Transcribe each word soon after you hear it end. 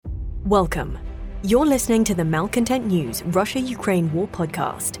Welcome. You're listening to the Malcontent News Russia-Ukraine War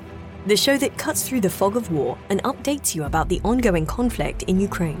podcast, the show that cuts through the fog of war and updates you about the ongoing conflict in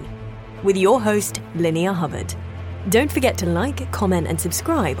Ukraine. With your host, Linnea Hubbard. Don't forget to like, comment, and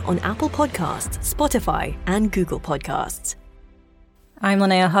subscribe on Apple Podcasts, Spotify, and Google Podcasts. I'm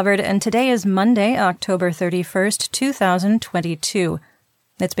Linnea Hubbard, and today is Monday, October 31st, 2022.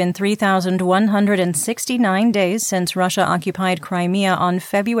 It's been 3,169 days since Russia occupied Crimea on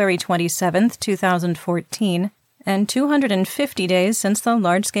February 27, 2014, and 250 days since the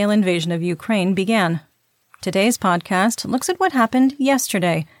large-scale invasion of Ukraine began. Today's podcast looks at what happened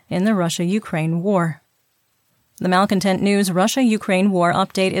yesterday in the Russia-Ukraine war. The Malcontent News Russia-Ukraine War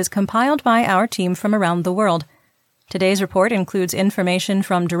Update is compiled by our team from around the world. Today's report includes information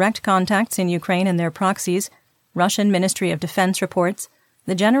from direct contacts in Ukraine and their proxies, Russian Ministry of Defense reports,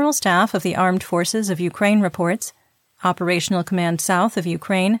 the General Staff of the Armed Forces of Ukraine reports, Operational Command South of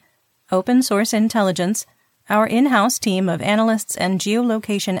Ukraine, open source intelligence, our in-house team of analysts and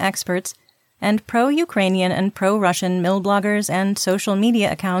geolocation experts, and pro-Ukrainian and pro-Russian mill bloggers and social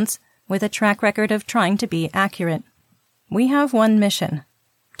media accounts with a track record of trying to be accurate. We have one mission: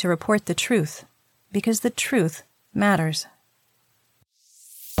 to report the truth, because the truth matters.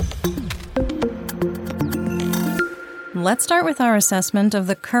 Let's start with our assessment of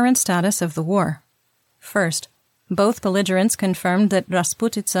the current status of the war. First, both belligerents confirmed that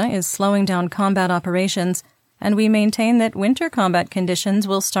Rasputitsa is slowing down combat operations, and we maintain that winter combat conditions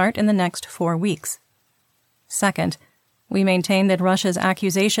will start in the next 4 weeks. Second, we maintain that Russia's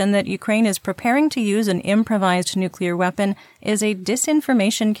accusation that Ukraine is preparing to use an improvised nuclear weapon is a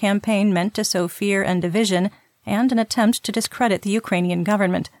disinformation campaign meant to sow fear and division and an attempt to discredit the Ukrainian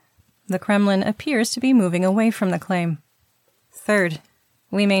government. The Kremlin appears to be moving away from the claim. Third,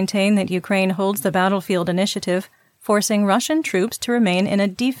 we maintain that Ukraine holds the battlefield initiative, forcing Russian troops to remain in a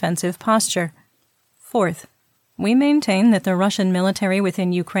defensive posture. Fourth, we maintain that the Russian military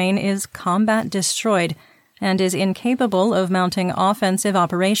within Ukraine is combat destroyed and is incapable of mounting offensive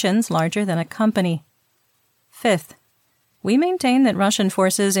operations larger than a company. Fifth, we maintain that Russian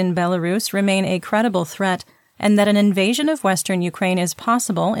forces in Belarus remain a credible threat and that an invasion of western Ukraine is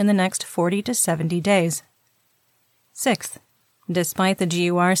possible in the next 40 to 70 days. Sixth, despite the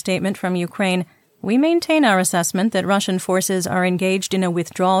GUR statement from Ukraine, we maintain our assessment that Russian forces are engaged in a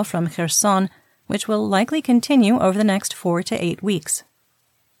withdrawal from Kherson, which will likely continue over the next 4 to 8 weeks.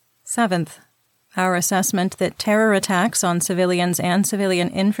 Seventh, our assessment that terror attacks on civilians and civilian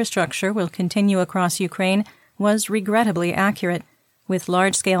infrastructure will continue across Ukraine was regrettably accurate, with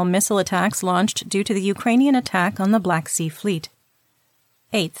large-scale missile attacks launched due to the Ukrainian attack on the Black Sea Fleet.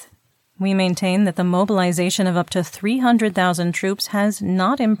 Eighth, we maintain that the mobilization of up to 300,000 troops has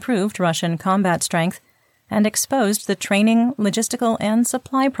not improved Russian combat strength and exposed the training, logistical, and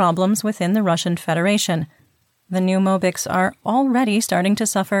supply problems within the Russian Federation. The new Mobics are already starting to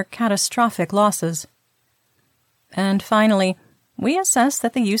suffer catastrophic losses. And finally, we assess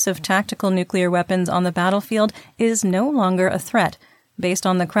that the use of tactical nuclear weapons on the battlefield is no longer a threat, based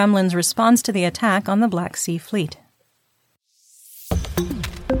on the Kremlin's response to the attack on the Black Sea Fleet.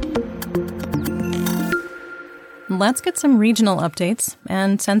 Let's get some regional updates,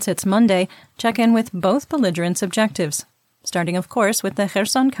 and since it's Monday, check in with both belligerents' objectives, starting of course with the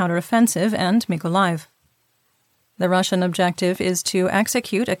Kherson counteroffensive and Mykolaiv. The Russian objective is to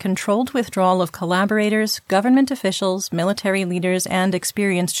execute a controlled withdrawal of collaborators, government officials, military leaders, and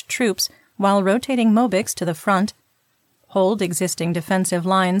experienced troops while rotating Mobics to the front, hold existing defensive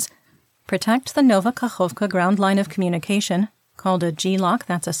lines, protect the Nova Kakhovka ground line of communication, called a GLOC,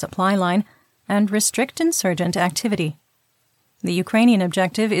 that's a supply line, and restrict insurgent activity. The Ukrainian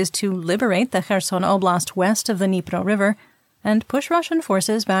objective is to liberate the Kherson Oblast west of the Dnipro River and push Russian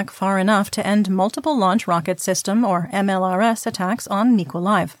forces back far enough to end multiple launch rocket system, or MLRS, attacks on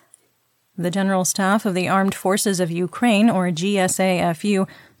Mykolaiv. The General Staff of the Armed Forces of Ukraine, or GSAFU,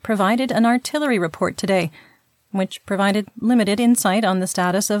 provided an artillery report today, which provided limited insight on the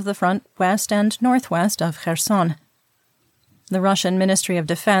status of the front west and northwest of Kherson. The Russian Ministry of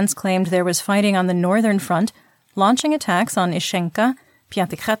Defense claimed there was fighting on the northern front, launching attacks on Ishenka,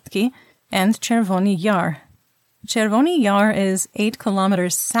 Pyatikhatki, and Chervony Yar. Chervony Yar is 8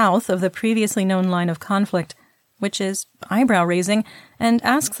 kilometers south of the previously known line of conflict, which is eyebrow-raising and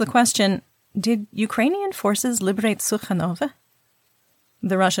asks the question, did Ukrainian forces liberate Sukhanov?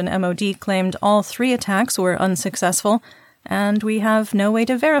 The Russian MOD claimed all 3 attacks were unsuccessful, and we have no way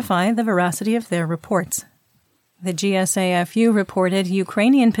to verify the veracity of their reports. The GSAFU reported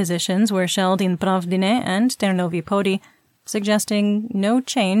Ukrainian positions were shelled in Pravdine and Ternovy Pody, suggesting no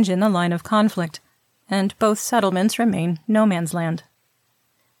change in the line of conflict, and both settlements remain no man's land.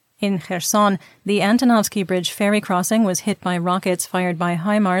 In Kherson, the Antonovsky Bridge ferry crossing was hit by rockets fired by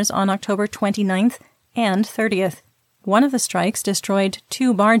HIMARS on October 29th and 30th. One of the strikes destroyed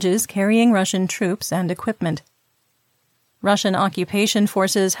 2 barges carrying Russian troops and equipment. Russian occupation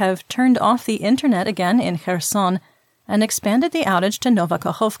forces have turned off the internet again in Kherson and expanded the outage to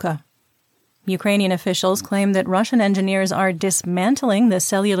Novakhovka. Ukrainian officials claim that Russian engineers are dismantling the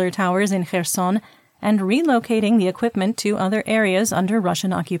cellular towers in Kherson and relocating the equipment to other areas under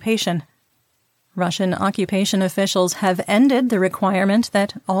Russian occupation. Russian occupation officials have ended the requirement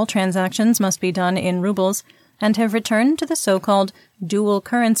that all transactions must be done in rubles and have returned to the so-called dual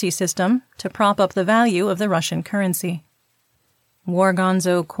currency system to prop up the value of the Russian currency. War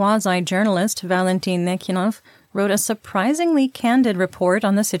Gonzo quasi-journalist Valentin Nekhinov wrote a surprisingly candid report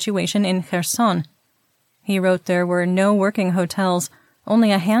on the situation in Kherson. He wrote there were no working hotels,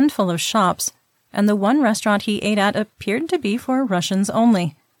 only a handful of shops, and the one restaurant he ate at appeared to be for Russians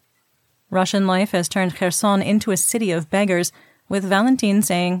only. Russian life has turned Kherson into a city of beggars, with Valentin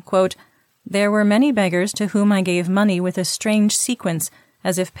saying, quote, "There were many beggars to whom I gave money with a strange sequence,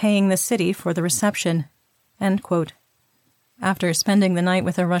 as if paying the city for the reception." End quote. After spending the night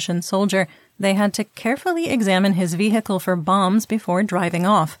with a Russian soldier, they had to carefully examine his vehicle for bombs before driving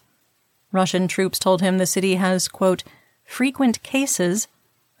off. Russian troops told him the city has, quote, "frequent cases"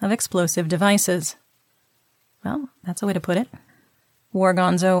 of explosive devices. Well, that's a way to put it. War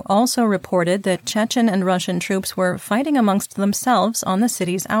Gonzo also reported that Chechen and Russian troops were fighting amongst themselves on the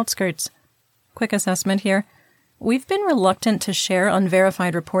city's outskirts. Quick assessment here. We've been reluctant to share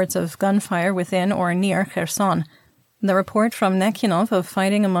unverified reports of gunfire within or near Kherson. The report from Nekhinov of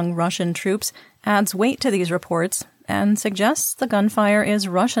fighting among Russian troops adds weight to these reports and suggests the gunfire is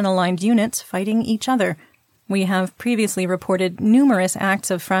Russian-aligned units fighting each other. We have previously reported numerous acts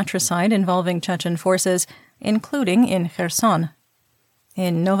of fratricide involving Chechen forces, including in Kherson.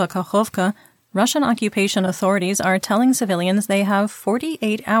 In Novakhovka, Russian occupation authorities are telling civilians they have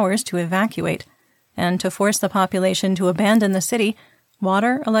 48 hours to evacuate, and to force the population to abandon the city,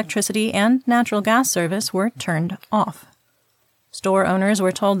 water, electricity, and natural gas service were turned off. Store owners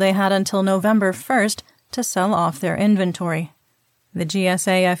were told they had until November 1st to sell off their inventory. The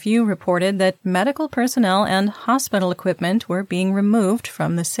GSAFU reported that medical personnel and hospital equipment were being removed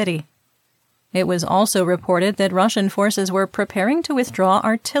from the city. It was also reported that Russian forces were preparing to withdraw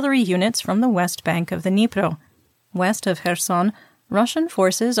artillery units from the west bank of the Dnipro. West of Kherson, Russian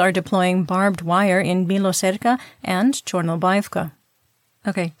forces are deploying barbed wire in Miloserka and Chornobaivka.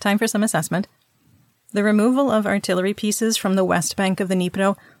 Okay, time for some assessment. The removal of artillery pieces from the west bank of the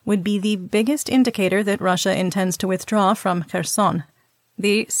Dnipro would be the biggest indicator that Russia intends to withdraw from Kherson.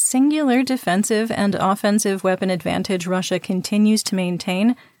 The singular defensive and offensive weapon advantage Russia continues to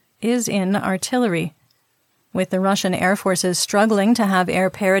maintain is in artillery. With the Russian air forces struggling to have air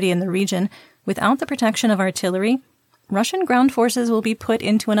parity in the region, without the protection of artillery, Russian ground forces will be put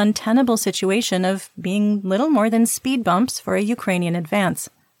into an untenable situation of being little more than speed bumps for a Ukrainian advance.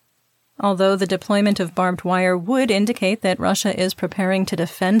 Although the deployment of barbed wire would indicate that Russia is preparing to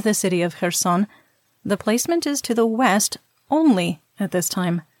defend the city of Kherson, the placement is to the west only at this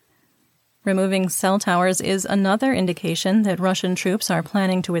time. Removing cell towers is another indication that Russian troops are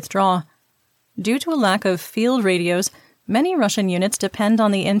planning to withdraw. Due to a lack of field radios, many Russian units depend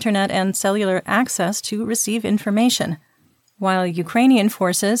on the internet and cellular access to receive information. While Ukrainian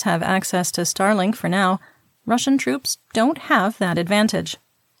forces have access to Starlink for now, Russian troops don't have that advantage.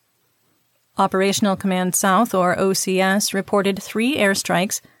 Operational Command South, or OCS, reported 3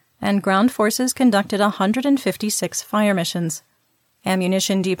 airstrikes, and ground forces conducted 156 fire missions.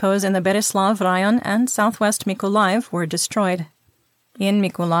 Ammunition depots in the Bereslav Rayon and southwest Mykolaiv were destroyed. In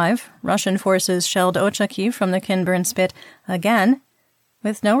Mykolaiv, Russian forces shelled Ochaki from the Kinburn Spit again,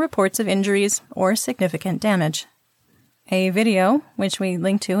 with no reports of injuries or significant damage. A video, which we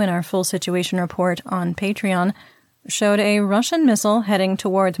link to in our full situation report on Patreon, showed a Russian missile heading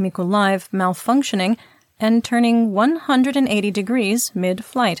toward Mykolaiv malfunctioning and turning 180 degrees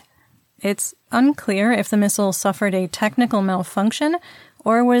mid-flight. It's unclear if the missile suffered a technical malfunction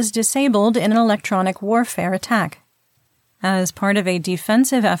or was disabled in an electronic warfare attack. As part of a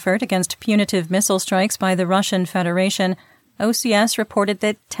defensive effort against punitive missile strikes by the Russian Federation, OCS reported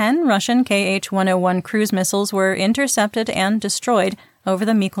that 10 Russian Kh-101 cruise missiles were intercepted and destroyed over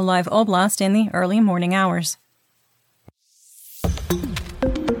the Mykolaiv Oblast in the early morning hours.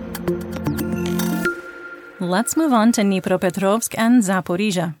 Let's move on to Dnipropetrovsk and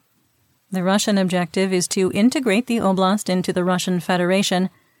Zaporizhzhia. The Russian objective is to integrate the oblast into the Russian Federation,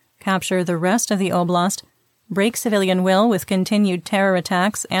 capture the rest of the oblast, break civilian will with continued terror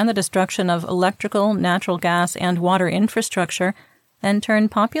attacks and the destruction of electrical, natural gas, and water infrastructure, and turn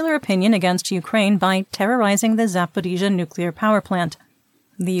popular opinion against Ukraine by terrorizing the Zaporizhzhia nuclear power plant.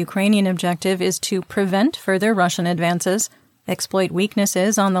 The Ukrainian objective is to prevent further Russian advances, exploit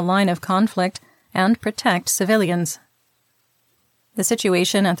weaknesses on the line of conflict, and protect civilians. The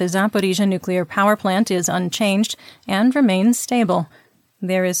situation at the Zaporizhzhia nuclear power plant is unchanged and remains stable.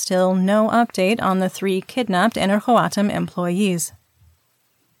 There is still no update on the 3 kidnapped Energoatom employees.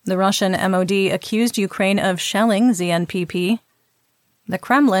 The Russian MOD accused Ukraine of shelling ZNPP. The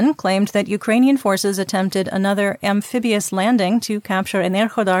Kremlin claimed that Ukrainian forces attempted another amphibious landing to capture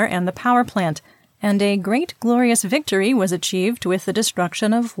Enerhodar and the power plant, and a great glorious victory was achieved with the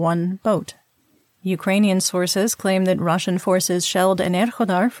destruction of 1 boat. Ukrainian sources claim that Russian forces shelled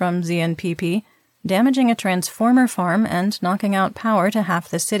Enerhodar from ZNPP, damaging a transformer farm and knocking out power to half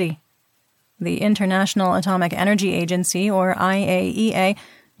the city. The International Atomic Energy Agency, or IAEA,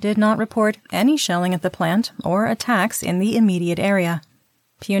 did not report any shelling at the plant or attacks in the immediate area.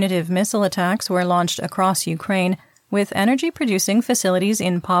 Punitive missile attacks were launched across Ukraine, with energy-producing facilities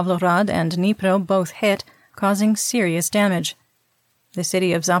in Pavlograd and Dnipro both hit, causing serious damage. The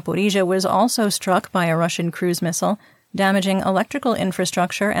city of Zaporizhzhia was also struck by a Russian cruise missile, damaging electrical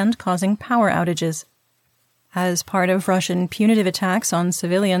infrastructure and causing power outages. As part of Russian punitive attacks on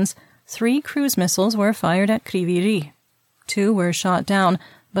civilians, 3 cruise missiles were fired at Kryvyi Rih. 2 were shot down,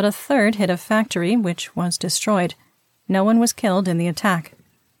 but a 3rd hit a factory, which was destroyed. No one was killed in the attack.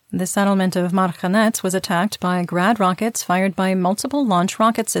 The settlement of Marhanets was attacked by Grad rockets fired by Multiple Launch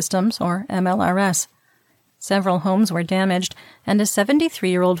Rocket Systems, or MLRS. Several homes were damaged, and a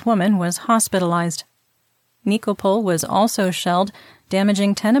 73-year-old woman was hospitalized. Nikopol was also shelled,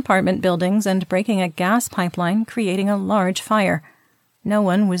 damaging 10 apartment buildings and breaking a gas pipeline, creating a large fire. No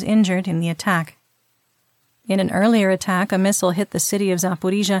one was injured in the attack. In an earlier attack, a missile hit the city of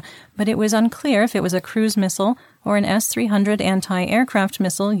Zaporizhzhia, but it was unclear if it was a cruise missile or an S-300 anti-aircraft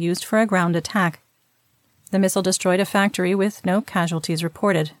missile used for a ground attack. The missile destroyed a factory with no casualties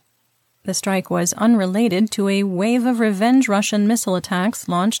reported. The strike was unrelated to a wave of revenge Russian missile attacks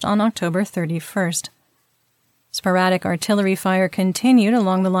launched on October 31st. Sporadic artillery fire continued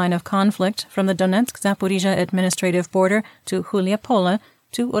along the line of conflict from the Donetsk-Zaporizhzhia administrative border to Huliapole,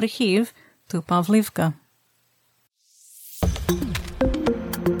 to Orkhiv, to Pavlivka.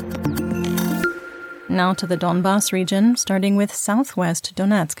 Now to the Donbas region, starting with southwest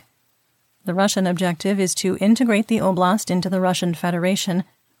Donetsk. The Russian objective is to integrate the oblast into the Russian Federation,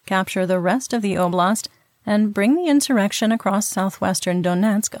 capture the rest of the oblast, and bring the insurrection across southwestern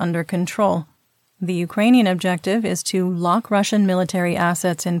Donetsk under control. The Ukrainian objective is to lock Russian military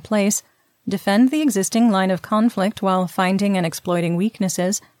assets in place, defend the existing line of conflict while finding and exploiting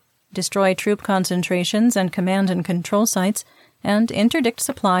weaknesses, destroy troop concentrations and command and control sites, and interdict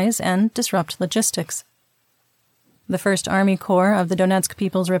supplies and disrupt logistics. The 1st Army Corps of the Donetsk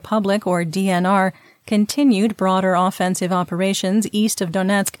People's Republic, or DNR, continued broader offensive operations east of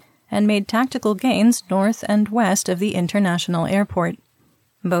Donetsk and made tactical gains north and west of the international airport.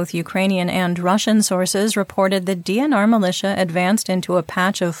 Both Ukrainian and Russian sources reported that DNR militia advanced into a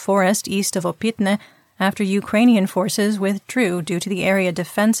patch of forest east of Opytne after Ukrainian forces withdrew due to the area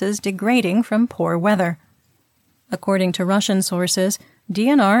defenses degrading from poor weather. According to Russian sources,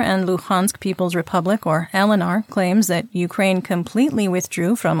 DNR and Luhansk People's Republic, or LNR, claims that Ukraine completely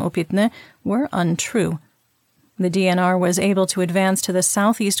withdrew from Opytne were untrue. The DNR was able to advance to the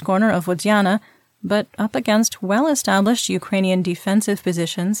southeast corner of Vodyana, but up against well-established Ukrainian defensive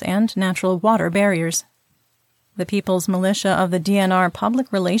positions and natural water barriers. The People's Militia of the DNR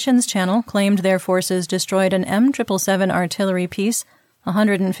Public Relations Channel claimed their forces destroyed an M777 artillery piece, a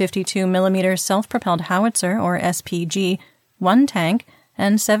 152mm self-propelled howitzer, or SPG, 1 tank,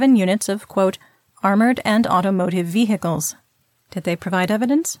 and 7 units of, quote, armored and automotive vehicles. Did they provide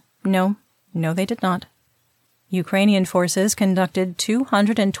evidence? No, they did not. Ukrainian forces conducted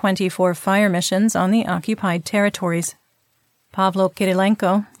 224 fire missions on the occupied territories. Pavlo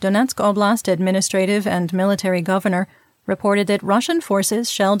Kirilenko, Donetsk Oblast administrative and military governor, reported that Russian forces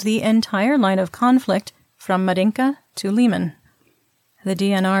shelled the entire line of conflict from Marinka to Liman. The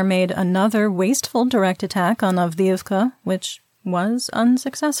DNR made another wasteful direct attack on Avdiivka, which was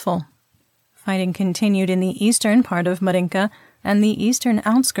unsuccessful. Fighting continued in the eastern part of Marinka and the eastern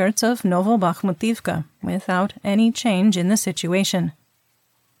outskirts of Novobakhmutivka, without any change in the situation.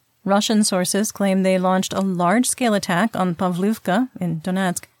 Russian sources claim they launched a large-scale attack on Pavlivka in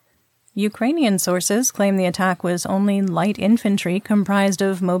Donetsk. Ukrainian sources claim the attack was only light infantry comprised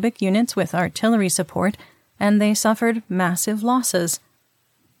of Mobic units with artillery support, and they suffered massive losses.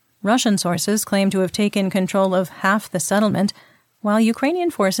 Russian sources claim to have taken control of half the settlement, while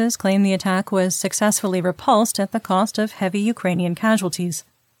Ukrainian forces claim the attack was successfully repulsed at the cost of heavy Ukrainian casualties.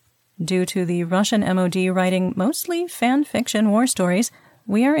 Due to the Russian MOD writing mostly fan-fiction war stories,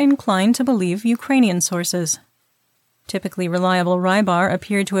 we are inclined to believe Ukrainian sources. Typically reliable Rybar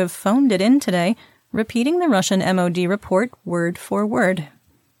appeared to have phoned it in today, repeating the Russian MOD report word for word.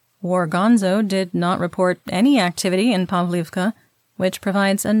 War Gonzo did not report any activity in Pavlivka, which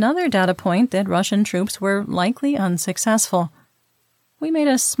provides another data point that Russian troops were likely unsuccessful. We made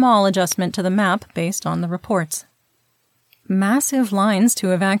a small adjustment to the map based on the reports. Massive lines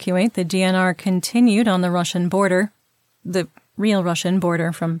to evacuate the DNR continued on the Russian border, the real Russian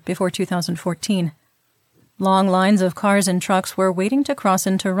border from before 2014. Long lines of cars and trucks were waiting to cross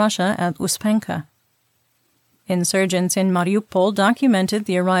into Russia at Uspenka. Insurgents in Mariupol documented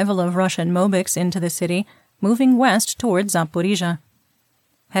the arrival of Russian Mobiks into the city, moving west towards Zaporizhzhia.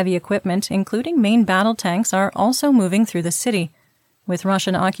 Heavy equipment, including main battle tanks, are also moving through the city, with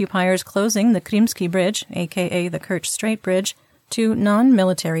Russian occupiers closing the Krymsky Bridge, aka the Kerch Strait Bridge, to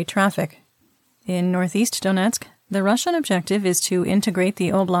non-military traffic. In northeast Donetsk, the Russian objective is to integrate the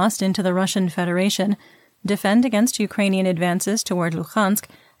oblast into the Russian Federation, defend against Ukrainian advances toward Luhansk,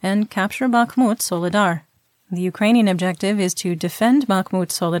 and capture Bakhmut-Soledar. The Ukrainian objective is to defend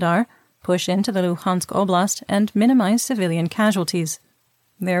Bakhmut-Soledar, push into the Luhansk Oblast, and minimize civilian casualties.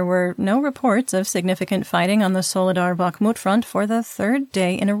 There were no reports of significant fighting on the Soledar-Bakhmut front for the third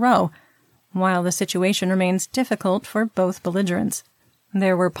day in a row, while the situation remains difficult for both belligerents.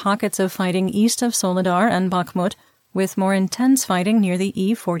 There were pockets of fighting east of Soledar and Bakhmut, with more intense fighting near the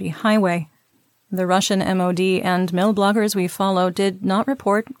E40 highway. The Russian MOD and mill bloggers we follow did not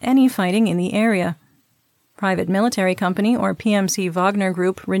report any fighting in the area. Private military company or PMC Wagner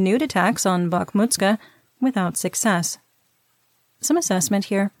Group renewed attacks on Bakhmutska without success. Some assessment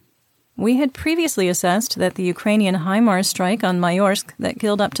here. We had previously assessed that the Ukrainian HIMARS strike on Mayorsk that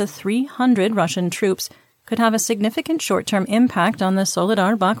killed up to 300 Russian troops could have a significant short-term impact on the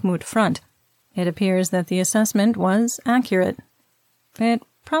Soledar-Bakhmut front. It appears that the assessment was accurate. It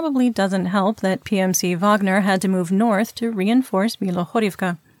probably doesn't help that PMC Wagner had to move north to reinforce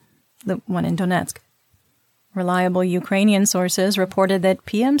Bilohorivka, the one in Donetsk. Reliable Ukrainian sources reported that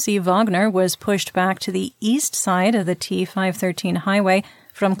PMC Wagner was pushed back to the east side of the T-513 highway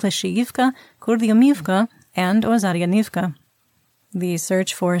from Klishchiivka, Kurdyumivka, and Ozaryanivka. The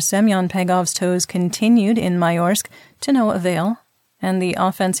search for Semyon Pegov's toes continued in Mayorsk to no avail, and the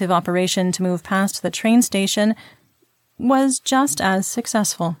offensive operation to move past the train station was just as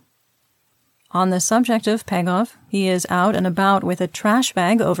successful. On the subject of Pegov, he is out and about with a trash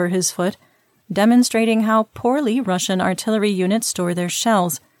bag over his foot, demonstrating how poorly Russian artillery units store their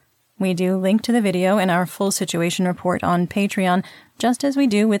shells. We do link to the video in our full situation report on Patreon, just as we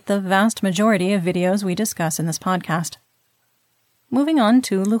do with the vast majority of videos we discuss in this podcast. Moving on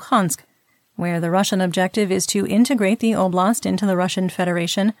to Luhansk, where the Russian objective is to integrate the oblast into the Russian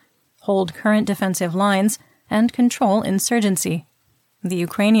Federation, hold current defensive lines, and control insurgency. The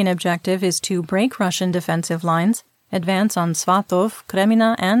Ukrainian objective is to break Russian defensive lines, advance on Svatov,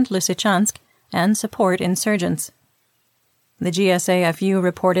 Kremina, and Lysychansk, and support insurgents. The GSAFU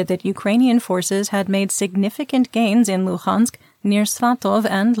reported that Ukrainian forces had made significant gains in Luhansk near Svatov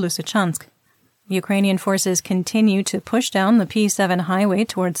and Lysychansk. Ukrainian forces continue to push down the P7 highway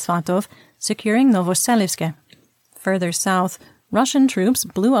towards Svatov, securing Novoselivsk. Further south, Russian troops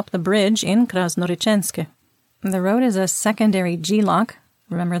blew up the bridge in Krasnorechensk. The road is a secondary G-lock,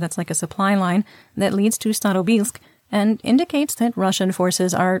 remember that's like a supply line, that leads to Starobilsk, and indicates that Russian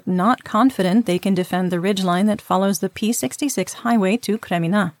forces are not confident they can defend the ridgeline that follows the P66 highway to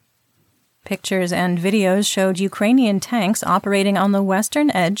Kremina. Pictures and videos showed Ukrainian tanks operating on the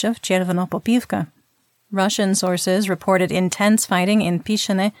western edge of Chervonopopivka. Russian sources reported intense fighting in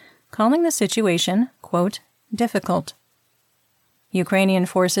Pishene, calling the situation, quote, difficult. Ukrainian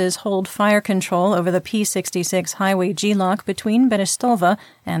forces hold fire control over the P66 highway G-lock between Berestova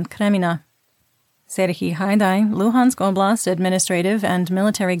and Kremina. Serhiy Haidai, Luhansk Oblast administrative and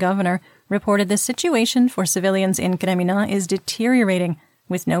military governor, reported the situation for civilians in Kremina is deteriorating,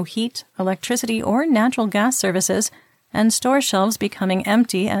 with no heat, electricity, or natural gas services, and store shelves becoming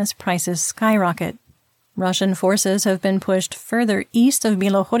empty as prices skyrocket. Russian forces have been pushed further east of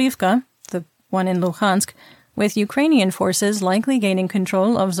Bilohorivka, the one in Luhansk, with Ukrainian forces likely gaining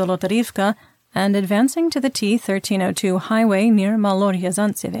control of Zolotarivka and advancing to the T-1302 highway near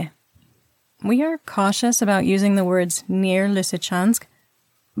Maloryazantsev. We are cautious about using the words near Lysychansk,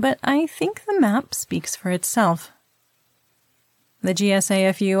 but I think the map speaks for itself. The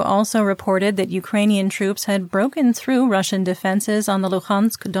GSAFU also reported that Ukrainian troops had broken through Russian defenses on the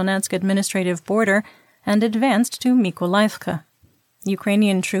Luhansk-Donetsk administrative border and advanced to Mykolaiivka.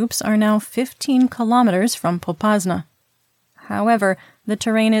 Ukrainian troops are now 15 kilometers from Popasna. However, the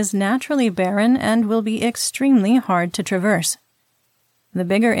terrain is naturally barren and will be extremely hard to traverse. The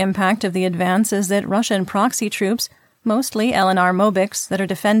bigger impact of the advance is that Russian proxy troops, mostly LNR Mobiks that are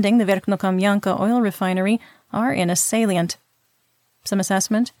defending the Verkhnokamianka oil refinery, are in a salient. Some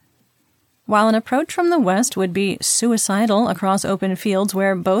assessment? While an approach from the west would be suicidal across open fields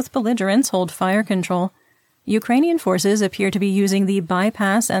where both belligerents hold fire control, Ukrainian forces appear to be using the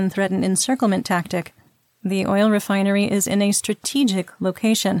bypass and threaten encirclement tactic. The oil refinery is in a strategic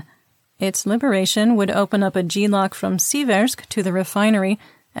location. Its liberation would open up a G-lock from Siversk to the refinery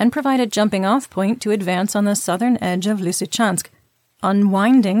and provide a jumping-off point to advance on the southern edge of Lysychansk,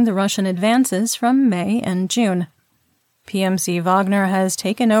 unwinding the Russian advances from May and June. PMC Wagner has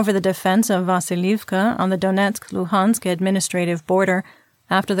taken over the defense of Vasilivka on the Donetsk-Luhansk administrative border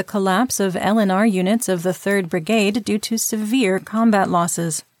after the collapse of LNR units of the 3rd Brigade due to severe combat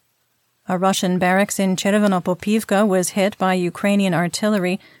losses. A Russian barracks in Chervonopopivka was hit by Ukrainian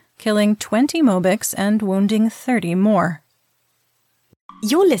artillery, killing 20 Mobiks and wounding 30 more.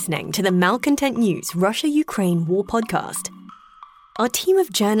 You're listening to the Malcontent News Russia-Ukraine War Podcast. Our team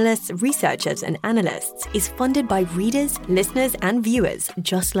of journalists, researchers, and analysts is funded by readers, listeners, and viewers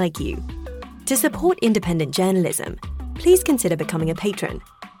just like you. To support independent journalism, please consider becoming a patron.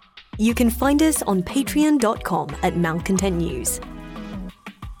 You can find us on patreon.com/Malcontent News.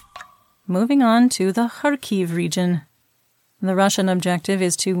 Moving on to the Kharkiv region. The Russian objective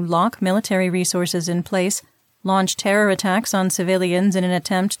is to lock military resources in place, launch terror attacks on civilians in an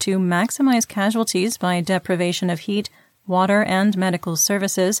attempt to maximize casualties by deprivation of heat, water, and medical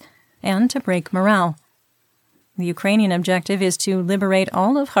services, and to break morale. The Ukrainian objective is to liberate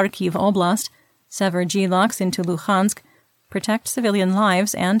all of Kharkiv Oblast, sever G-locks into Luhansk, protect civilian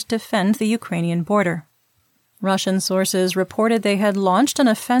lives, and defend the Ukrainian border. Russian sources reported they had launched an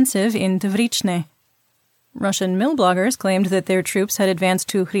offensive in Dvrichne. Russian mill bloggers claimed that their troops had advanced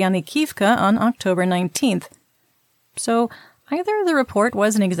to Hryanikiivka on October 19th. So, either the report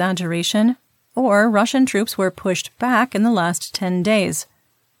was an exaggeration, or Russian troops were pushed back in the last 10 days.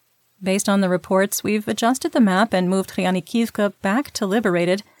 Based on the reports, we've adjusted the map and moved Hryanikiivka back to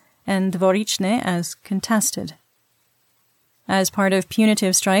liberated and Dvorichne as contested. As part of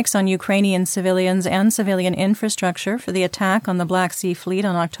punitive strikes on Ukrainian civilians and civilian infrastructure for the attack on the Black Sea Fleet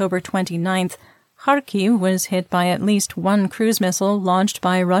on October 29th, Kharkiv was hit by at least one cruise missile launched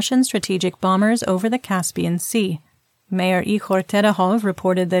by Russian strategic bombers over the Caspian Sea. Mayor Ihor Terehov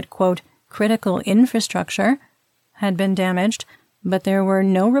reported that, quote, critical infrastructure had been damaged, but there were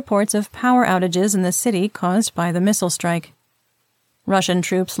no reports of power outages in the city caused by the missile strike. Russian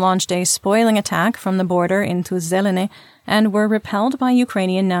troops launched a spoiling attack from the border into Zelene and were repelled by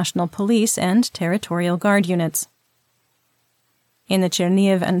Ukrainian National Police and Territorial Guard units. In the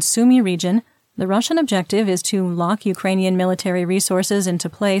Chernihiv and Sumy region, the Russian objective is to lock Ukrainian military resources into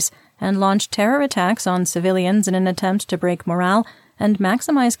place and launch terror attacks on civilians in an attempt to break morale and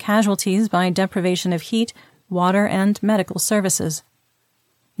maximize casualties by deprivation of heat, water, and medical services.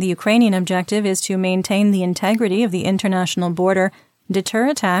 The Ukrainian objective is to maintain the integrity of the international border, deter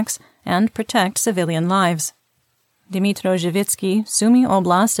attacks, and protect civilian lives. Dmytro Zhivitsky, Sumy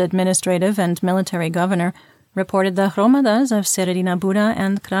Oblast administrative and military governor, reported the Hromadas of Seredina Bura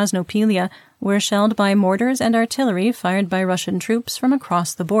and Krasnopilia were shelled by mortars and artillery fired by Russian troops from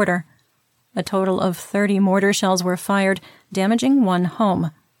across the border. A total of 30 mortar shells were fired, damaging one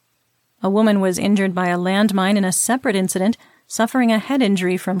home. A woman was injured by a landmine in a separate incident, suffering a head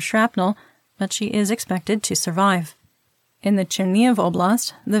injury from shrapnel, but she is expected to survive. In the Chernihiv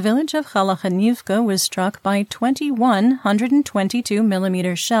Oblast, the village of Khalakhanivka was struck by 21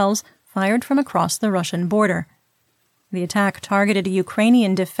 122mm shells fired from across the Russian border. The attack targeted a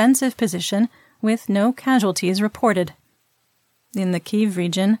Ukrainian defensive position, with no casualties reported. In the Kyiv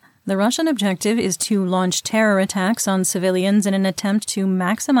region, the Russian objective is to launch terror attacks on civilians in an attempt to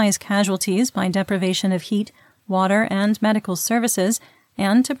maximize casualties by deprivation of heat, water, and medical services,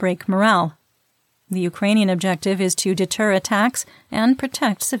 and to break morale. The Ukrainian objective is to deter attacks and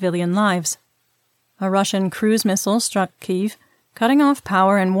protect civilian lives. A Russian cruise missile struck Kyiv, cutting off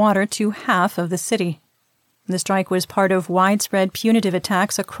power and water to half of the city. The strike was part of widespread punitive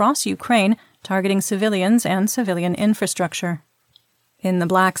attacks across Ukraine, targeting civilians and civilian infrastructure. In the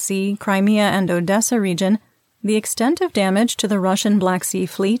Black Sea, Crimea, and Odessa region, the extent of damage to the Russian Black Sea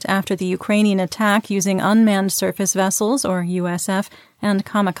Fleet after the Ukrainian attack using unmanned surface vessels, or USF, and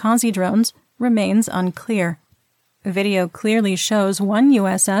kamikaze drones remains unclear. Video clearly shows one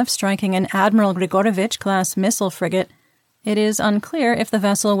USF striking an Admiral Grigorovich-class missile frigate. It is unclear if the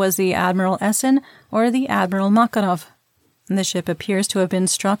vessel was the Admiral Essen or the Admiral Makarov. The ship appears to have been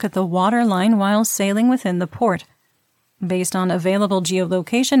struck at the waterline while sailing within the port. Based on available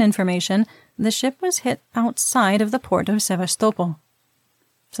geolocation information, the ship was hit outside of the port of Sevastopol.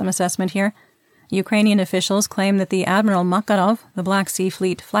 Some assessment here. Ukrainian officials claim that the Admiral Makarov, the Black Sea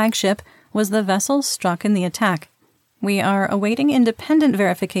Fleet flagship, was the vessel struck in the attack. We are awaiting independent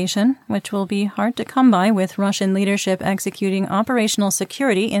verification, which will be hard to come by with Russian leadership executing operational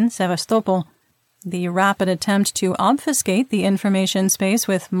security in Sevastopol. The rapid attempt to obfuscate the information space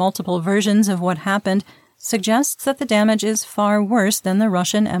with multiple versions of what happened suggests that the damage is far worse than the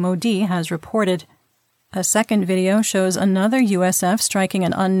Russian MOD has reported. A second video shows another USF striking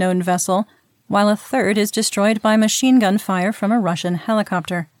an unknown vessel, while a third is destroyed by machine gun fire from a Russian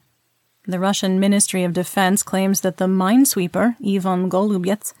helicopter. The Russian Ministry of Defense claims that the minesweeper, Ivan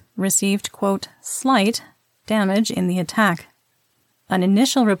Golubyets, received, quote, slight damage in the attack. An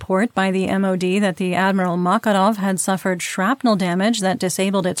initial report by the MOD that the Admiral Makarov had suffered shrapnel damage that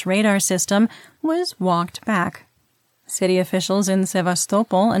disabled its radar system was walked back. City officials in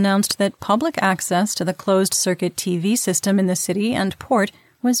Sevastopol announced that public access to the closed-circuit TV system in the city and port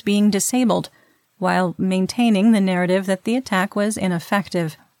was being disabled, while maintaining the narrative that the attack was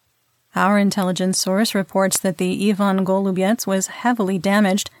ineffective. Our intelligence source reports that the Ivan Golubyets was heavily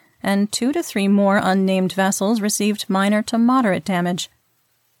damaged, and 2 to 3 more unnamed vessels received minor to moderate damage.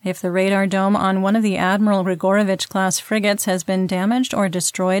 If the radar dome on one of the Admiral Grigorovich-class frigates has been damaged or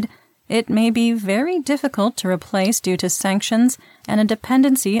destroyed, it may be very difficult to replace due to sanctions and a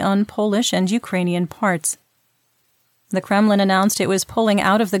dependency on Polish and Ukrainian parts. The Kremlin announced it was pulling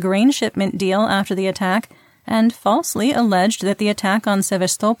out of the grain shipment deal after the attack, and falsely alleged that the attack on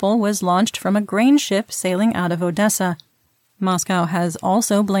Sevastopol was launched from a grain ship sailing out of Odessa. Moscow has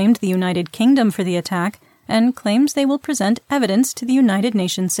also blamed the United Kingdom for the attack and claims they will present evidence to the United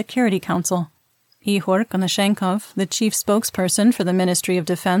Nations Security Council. Ihor Konashenkov, the chief spokesperson for the Ministry of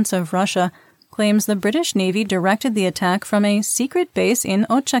Defense of Russia, claims the British Navy directed the attack from a secret base in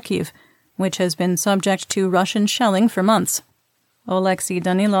Ochakiv, which has been subject to Russian shelling for months. Oleksiy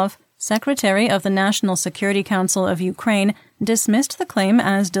Danilov, Secretary of the National Security Council of Ukraine, dismissed the claim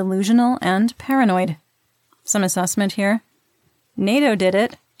as delusional and paranoid. Some assessment here. NATO did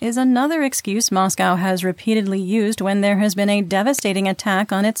it is another excuse Moscow has repeatedly used when there has been a devastating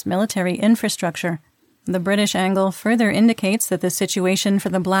attack on its military infrastructure. The British angle further indicates that the situation for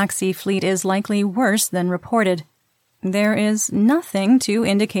the Black Sea Fleet is likely worse than reported. There is nothing to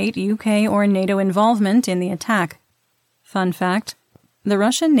indicate UK or NATO involvement in the attack. Fun fact, the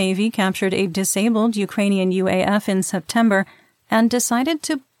Russian Navy captured a disabled Ukrainian UAF in September and decided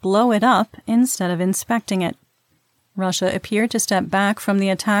to blow it up instead of inspecting it. Russia appeared to step back from the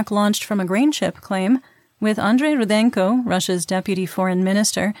attack launched from a grain ship claim, with Andrei Rudenko, Russia's deputy foreign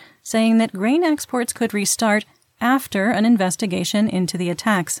minister, saying that grain exports could restart after an investigation into the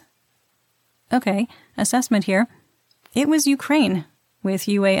attacks. Okay, assessment here. It was Ukraine, with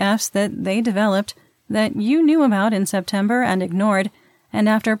UAFs that they developed, that you knew about in September and ignored, and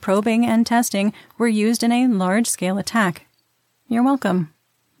after probing and testing were used in a large-scale attack. You're welcome.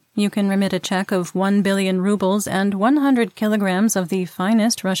 You can remit a check of 1 billion rubles and 100 kilograms of the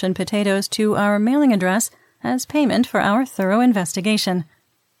finest Russian potatoes to our mailing address as payment for our thorough investigation.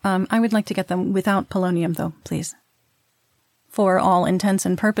 I would like to get them without polonium, though, please. For all intents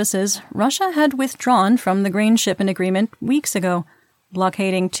and purposes, Russia had withdrawn from the grain shipment agreement weeks ago,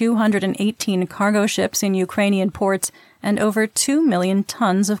 blockading 218 cargo ships in Ukrainian ports and over 2 million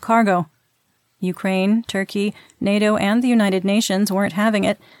tons of cargo. Ukraine, Turkey, NATO, and the United Nations weren't having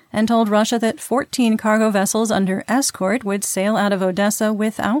it and told Russia that 14 cargo vessels under escort would sail out of Odessa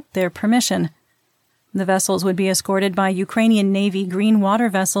without their permission. The vessels would be escorted by Ukrainian Navy green water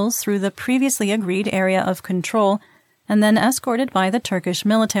vessels through the previously agreed area of control and then escorted by the Turkish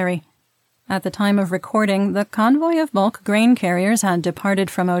military. At the time of recording, the convoy of bulk grain carriers had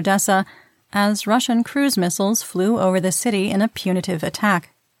departed from Odessa as Russian cruise missiles flew over the city in a punitive attack.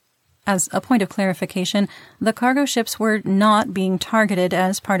 As a point of clarification, the cargo ships were not being targeted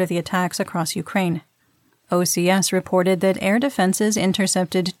as part of the attacks across Ukraine. OCS reported that air defenses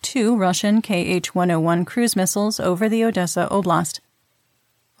intercepted 2 Russian Kh-101 cruise missiles over the Odessa Oblast.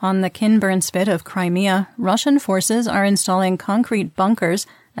 On the Kinburn Spit of Crimea, Russian forces are installing concrete bunkers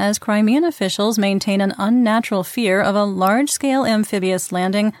as Crimean officials maintain an unnatural fear of a large-scale amphibious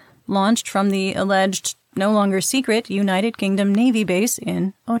landing launched from the alleged no longer secret United Kingdom Navy base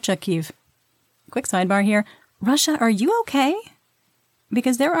in Ochakiv. Quick sidebar here. Russia, are you okay?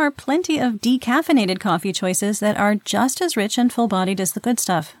 Because there are plenty of decaffeinated coffee choices that are just as rich and full-bodied as the good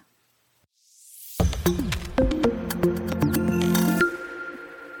stuff.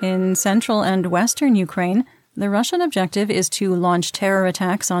 In central and western Ukraine, The Russian objective is to launch terror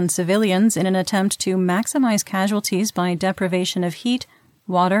attacks on civilians in an attempt to maximize casualties by deprivation of heat,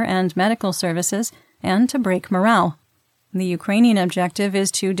 water, and medical services, and to break morale. The Ukrainian objective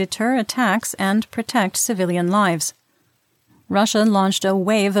is to deter attacks and protect civilian lives. Russia launched a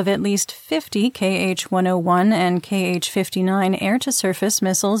wave of at least 50 Kh-101 and Kh-59 air-to-surface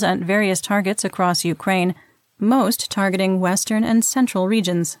missiles at various targets across Ukraine, most targeting western and central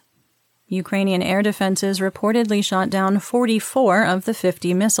regions. Ukrainian air defenses reportedly shot down 44 of the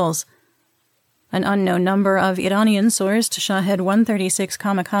 50 missiles. An unknown number of Iranian-sourced Shahed-136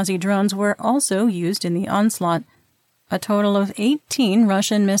 kamikaze drones were also used in the onslaught. A total of 18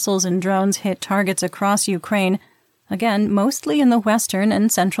 Russian missiles and drones hit targets across Ukraine, again mostly in the western and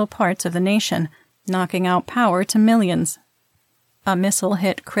central parts of the nation, knocking out power to millions. A missile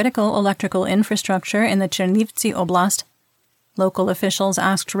hit critical electrical infrastructure in the Chernivtsi Oblast. Local officials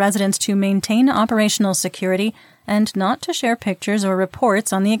asked residents to maintain operational security and not to share pictures or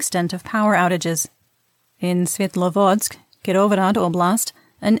reports on the extent of power outages. In Svetlovodsk, Kirovrad Oblast,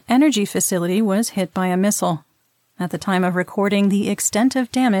 an energy facility was hit by a missile. At the time of recording, the extent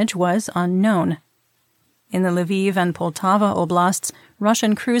of damage was unknown. In the Lviv and Poltava Oblasts,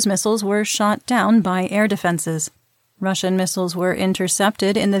 Russian cruise missiles were shot down by air defenses. Russian missiles were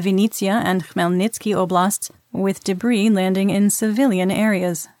intercepted in the Vinnytsia and Khmelnytsky Oblasts, with debris landing in civilian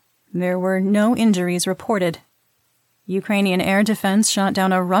areas. There were no injuries reported. Ukrainian air defense shot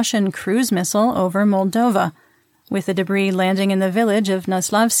down a Russian cruise missile over Moldova, with the debris landing in the village of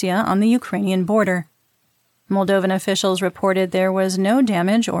Naslavsia on the Ukrainian border. Moldovan officials reported there was no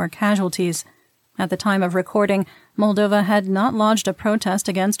damage or casualties. At the time of recording, Moldova had not lodged a protest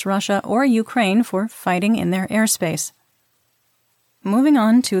against Russia or Ukraine for fighting in their airspace. Moving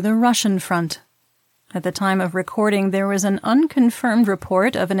on to the Russian front. At the time of recording, there was an unconfirmed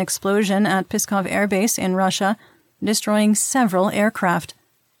report of an explosion at Pskov Air Base in Russia, destroying several aircraft.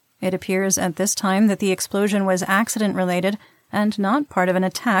 It appears at this time that the explosion was accident-related and not part of an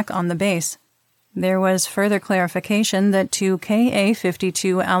attack on the base. There was further clarification that 2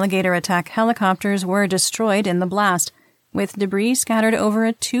 Ka-52 Alligator attack helicopters were destroyed in the blast, with debris scattered over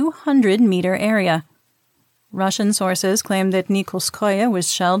a 200-meter area. Russian sources claim that Nikolskoye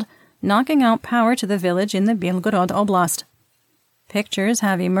was shelled, knocking out power to the village in the Belgorod Oblast. Pictures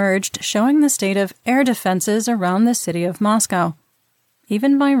have emerged showing the state of air defenses around the city of Moscow.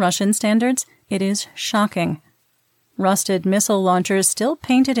 Even by Russian standards, it is shocking. Rusted missile launchers, still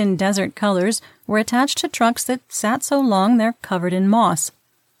painted in desert colors, were attached to trucks that sat so long they're covered in moss.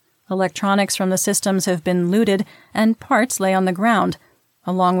 Electronics from the systems have been looted, and parts lay on the ground,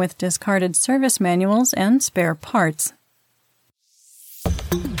 along with discarded service manuals and spare parts.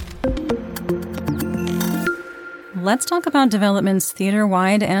 Let's talk about developments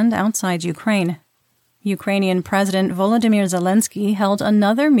theater-wide and outside Ukraine. Ukrainian President Volodymyr Zelensky held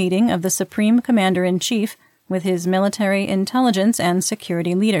another meeting of the Supreme Commander-in-Chief with his military, intelligence, and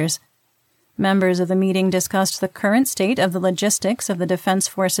security leaders. Members of the meeting discussed the current state of the logistics of the defense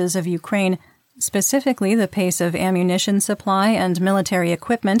forces of Ukraine, specifically the pace of ammunition supply and military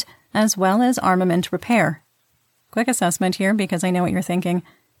equipment, as well as armament repair. Quick assessment here, because I know what you're thinking.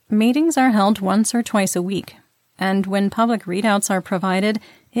 Meetings are held once or twice a week, and when public readouts are provided,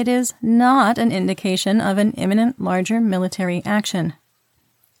 it is not an indication of an imminent larger military action.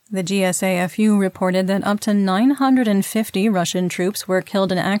 The GSAFU reported that up to 950 Russian troops were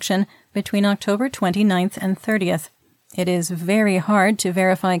killed in action between October 29th and 30th. It is very hard to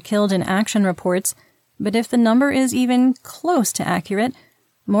verify killed-in-action reports, but if the number is even close to accurate,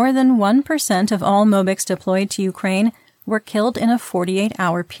 more than 1% of all Mobics deployed to Ukraine were killed in a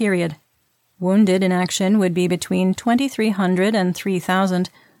 48-hour period. Wounded in action would be between 2,300 and 3,000,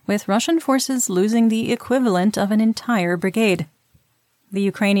 with Russian forces losing the equivalent of an entire brigade. The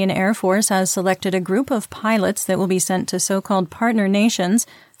Ukrainian Air Force has selected a group of pilots that will be sent to so-called partner nations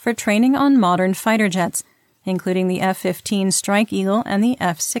for training on modern fighter jets, including the F-15 Strike Eagle and the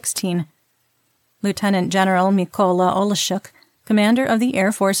F-16. Lieutenant General Mykola Oleshchuk, commander of the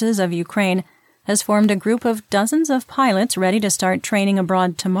Air Forces of Ukraine, has formed a group of dozens of pilots ready to start training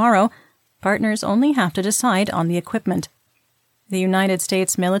abroad tomorrow. Partners only have to decide on the equipment. The United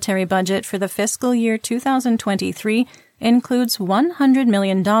States military budget for the fiscal year 2023 includes $100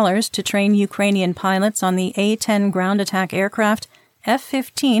 million to train Ukrainian pilots on the A-10 ground attack aircraft,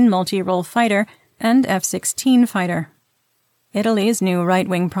 F-15 multi-role fighter, and F-16 fighter. Italy's new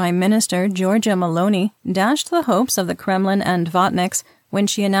right-wing Prime Minister, Giorgia Meloni, dashed the hopes of the Kremlin and Vatniks when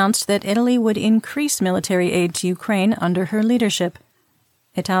she announced that Italy would increase military aid to Ukraine under her leadership.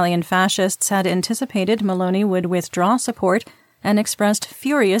 Italian fascists had anticipated Meloni would withdraw support and expressed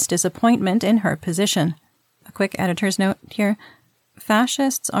furious disappointment in her position. A quick editor's note here.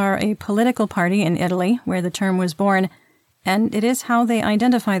 Fascists are a political party in Italy, where the term was born, and it is how they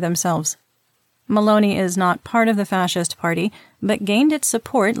identify themselves. Meloni is not part of the fascist party, but gained its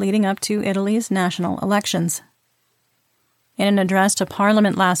support leading up to Italy's national elections. In an address to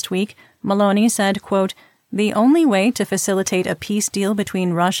Parliament last week, Meloni said, quote, "The only way to facilitate a peace deal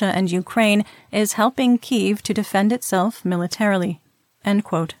between Russia and Ukraine is helping Kyiv to defend itself militarily." End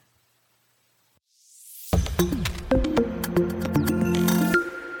quote.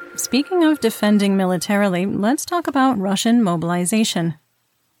 Speaking of defending militarily, let's talk about Russian mobilization.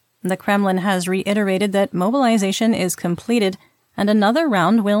 The Kremlin has reiterated that mobilization is completed and another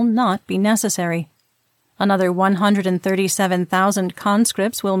round will not be necessary. Another 137,000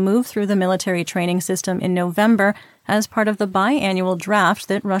 conscripts will move through the military training system in November as part of the biannual draft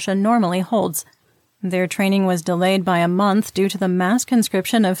that Russia normally holds. Their training was delayed by a month due to the mass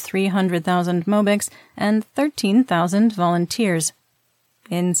conscription of 300,000 Mobiks and 13,000 volunteers.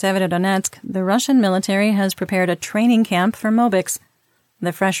 In Severodonetsk, the Russian military has prepared a training camp for Mobiks.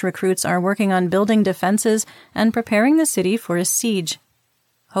 The fresh recruits are working on building defenses and preparing the city for a siege.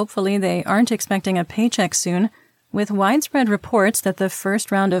 Hopefully they aren't expecting a paycheck soon, with widespread reports that the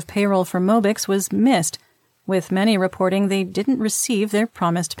first round of payroll for Mobiks was missed, with many reporting they didn't receive their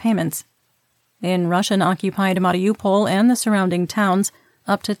promised payments. In Russian-occupied Mariupol and the surrounding towns,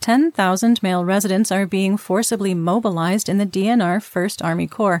 up to 10,000 male residents are being forcibly mobilized in the DNR 1st Army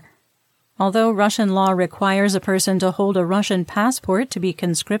Corps. Although Russian law requires a person to hold a Russian passport to be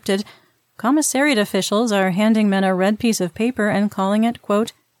conscripted, commissariat officials are handing men a red piece of paper and calling it,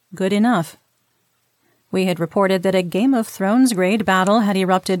 quote, good enough. We had reported that a Game of Thrones-grade battle had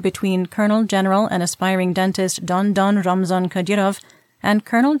erupted between Colonel General and aspiring dentist Don Ramzan Kadyrov and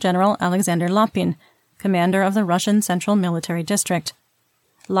Colonel General Alexander Lapin, commander of the Russian Central Military District.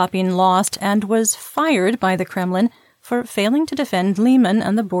 Lapin lost and was fired by the Kremlin for failing to defend Liman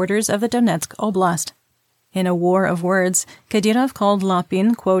and the borders of the Donetsk Oblast. In a war of words, Kadyrov called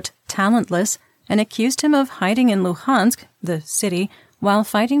Lapin, quote, talentless, and accused him of hiding in Luhansk, the city, while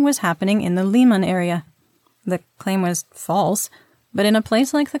fighting was happening in the Liman area. The claim was false, but in a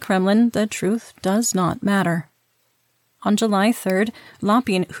place like the Kremlin, the truth does not matter. On July 3rd,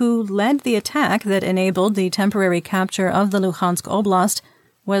 Lapin, who led the attack that enabled the temporary capture of the Luhansk Oblast,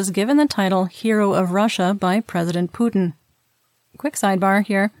 was given the title Hero of Russia by President Putin. Quick sidebar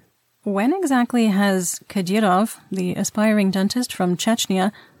here. When exactly has Kadyrov, the aspiring dentist from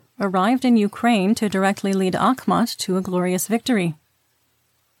Chechnya, arrived in Ukraine to directly lead Akhmat to a glorious victory?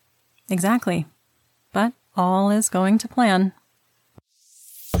 Exactly. But all is going to plan.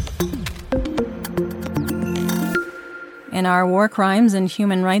 In our War Crimes and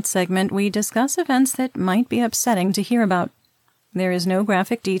Human Rights segment, we discuss events that might be upsetting to hear about. There is no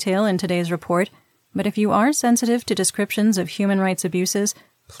graphic detail in today's report, but if you are sensitive to descriptions of human rights abuses,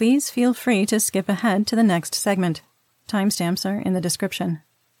 please feel free to skip ahead to the next segment. Timestamps are in the description.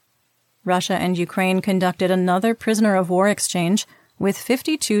 Russia and Ukraine conducted another prisoner of war exchange, with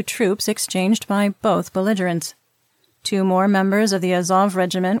 52 troops exchanged by both belligerents. 2 more members of the Azov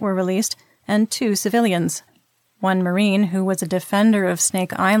Regiment were released, and 2 civilians. 1 Marine, who was a defender of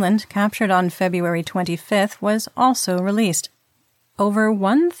Snake Island, captured on February 25th, was also released. Over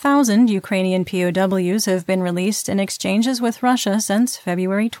 1,000 Ukrainian POWs have been released in exchanges with Russia since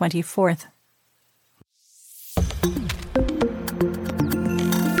February 24th.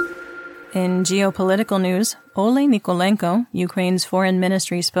 In geopolitical news, Oleh Nikolenko, Ukraine's foreign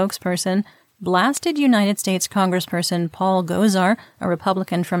ministry spokesperson, blasted United States Congressperson Paul Gosar, a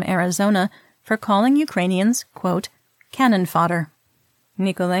Republican from Arizona, for calling Ukrainians, quote, cannon fodder.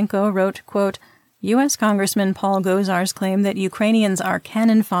 Nikolenko wrote, quote, U.S. Congressman Paul Gosar's claim that Ukrainians are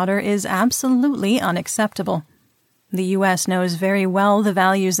cannon fodder is absolutely unacceptable. The U.S. knows very well the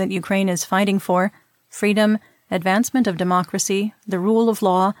values that Ukraine is fighting for: freedom, advancement of democracy, the rule of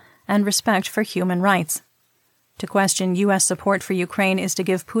law, and respect for human rights. To question U.S. support for Ukraine is to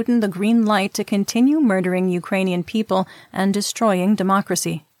give Putin the green light to continue murdering Ukrainian people and destroying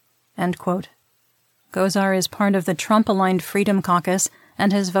democracy. End quote. Gosar is part of the Trump-aligned Freedom Caucus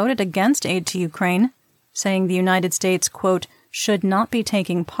and has voted against aid to Ukraine, saying the United States, quote, should not be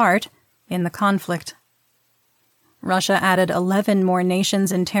taking part in the conflict. Russia added 11 more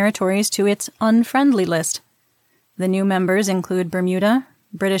nations and territories to its unfriendly list. The new members include Bermuda,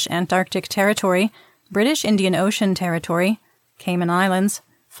 British Antarctic Territory, British Indian Ocean Territory, Cayman Islands,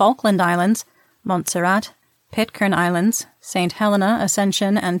 Falkland Islands, Montserrat, Pitcairn Islands, St. Helena,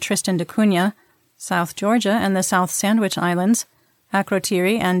 Ascension, and Tristan da Cunha, South Georgia and the South Sandwich Islands,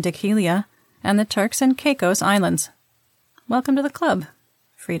 Akrotiri and Dhekelia, and the Turks and Caicos Islands. Welcome to the club.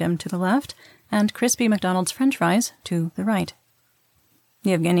 Freedom to the left, and crispy McDonald's French fries to the right.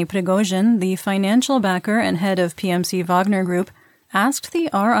 Yevgeny Prigozhin, the financial backer and head of PMC Wagner Group, asked the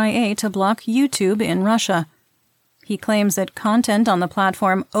RIA to block YouTube in Russia. He claims that content on the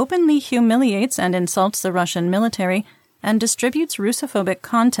platform openly humiliates and insults the Russian military and distributes Russophobic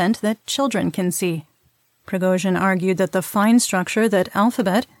content that children can see. Prigozhin argued that the fine structure that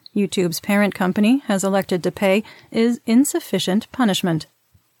Alphabet, YouTube's parent company, has elected to pay is insufficient punishment.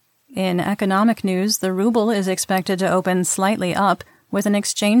 In economic news, the ruble is expected to open slightly up, with an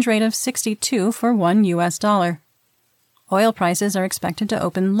exchange rate of 62 for $1. Oil prices are expected to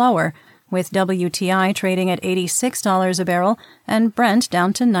open lower, with WTI trading at $86 a barrel and Brent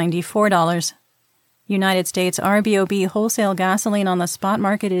down to $94. United States RBOB wholesale gasoline on the spot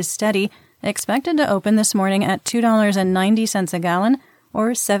market is steady, expected to open this morning at $2.90 a gallon,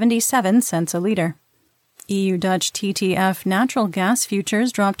 or 77 cents a liter. EU Dutch TTF natural gas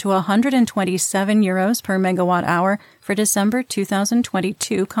futures dropped to €127 per megawatt hour for December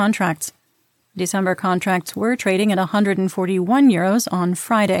 2022 contracts. December contracts were trading at €141 on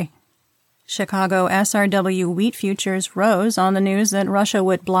Friday. Chicago SRW wheat futures rose on the news that Russia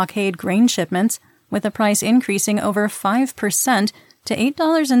would blockade grain shipments, with the price increasing over 5% to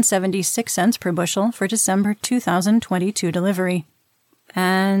 $8.76 per bushel for December 2022 delivery.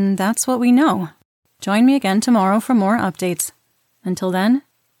 And that's what we know. Join me again tomorrow for more updates. Until then,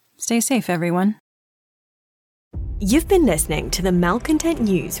 stay safe, everyone. You've been listening to the Malcontent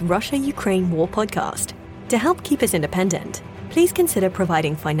News Russia-Ukraine War podcast. To help keep us independent, please consider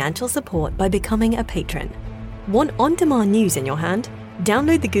providing financial support by becoming a patron. Want on-demand news in your hand?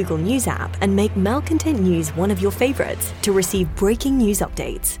 Download the Google News app and make Malcontent News one of your favorites to receive breaking news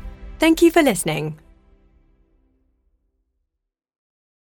updates. Thank you for listening.